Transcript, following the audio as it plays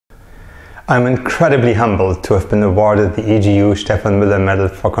I'm incredibly humbled to have been awarded the EGU Stephan Mueller Medal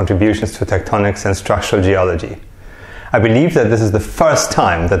for contributions to tectonics and structural geology. I believe that this is the first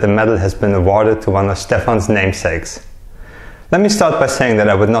time that the medal has been awarded to one of Stephan's namesakes. Let me start by saying that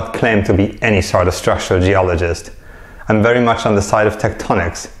I would not claim to be any sort of structural geologist. I'm very much on the side of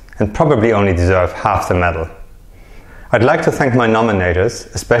tectonics and probably only deserve half the medal. I'd like to thank my nominators,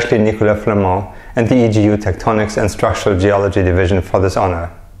 especially Nicolas Flamand and the EGU Tectonics and Structural Geology Division for this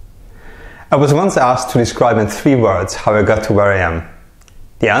honor. I was once asked to describe in 3 words how I got to where I am.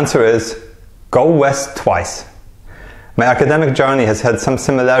 The answer is, go west twice. My academic journey has had some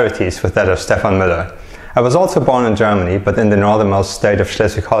similarities with that of Stephan Mueller. I was also born in Germany, but in the northernmost state of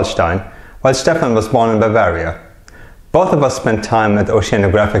Schleswig-Holstein, while Stephan was born in Bavaria. Both of us spent time at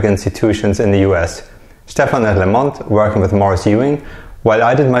oceanographic institutions in the US. Stephan at Lemont, working with Morris Ewing, while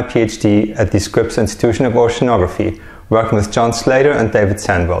I did my PhD at the Scripps Institution of Oceanography, working with John Slater and David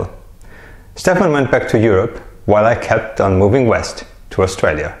Sandwell. Stephan went back to Europe, while I kept on moving west to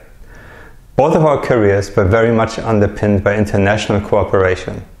Australia. Both of our careers were very much underpinned by international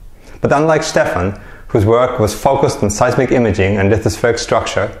cooperation. But unlike Stephan, whose work was focused on seismic imaging and lithospheric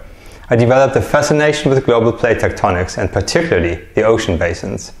structure, I developed a fascination with global plate tectonics and particularly the ocean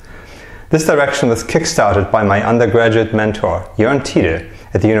basins. This direction was kick-started by my undergraduate mentor, Jörn Tiede,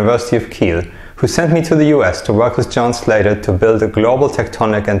 at the University of Kiel, who sent me to the US to work with John Slater to build a global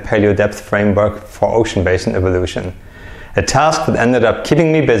tectonic and paleodepth framework for ocean basin evolution. A task that ended up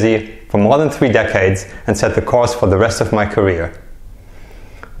keeping me busy for more than 3 decades and set the course for the rest of my career.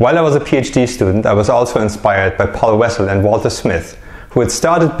 While I was a PhD student, I was also inspired by Paul Wessel and Walter Smith, who had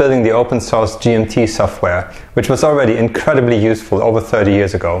started building the open source GMT software, which was already incredibly useful over 30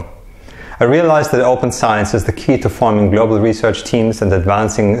 years ago. I realized that open science is the key to forming global research teams and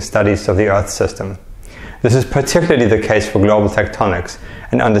advancing studies of the Earth system. This is particularly the case for global tectonics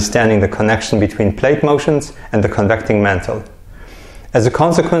and understanding the connection between plate motions and the convecting mantle. As a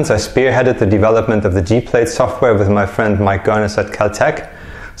consequence, I spearheaded the development of the G-Plate software with my friend Mike Gurnis at Caltech,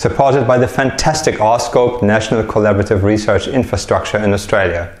 supported by the fantastic AuScope National Collaborative Research Infrastructure in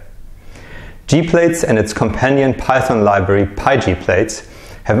Australia. G-Plates and its companion Python library PyGplates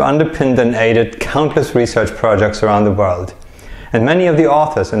have underpinned and aided countless research projects around the world, and many of the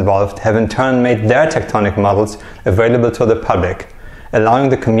authors involved have in turn made their tectonic models available to the public, allowing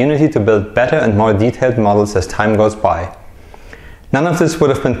the community to build better and more detailed models as time goes by. None of this would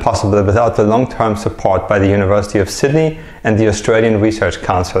have been possible without the long-term support by the University of Sydney and the Australian Research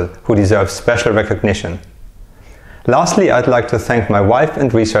Council, who deserve special recognition. Lastly, I'd like to thank my wife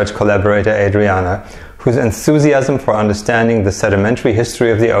and research collaborator Adriana, whose enthusiasm for understanding the sedimentary history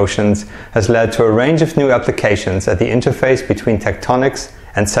of the oceans has led to a range of new applications at the interface between tectonics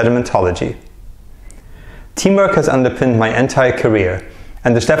and sedimentology. Teamwork has underpinned my entire career,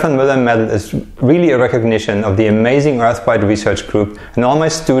 and the Stephan Mueller Medal is really a recognition of the amazing Earthwide research group and all my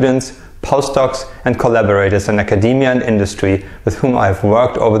students, postdocs and collaborators in academia and industry with whom I have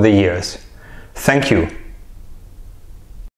worked over the years. Thank you.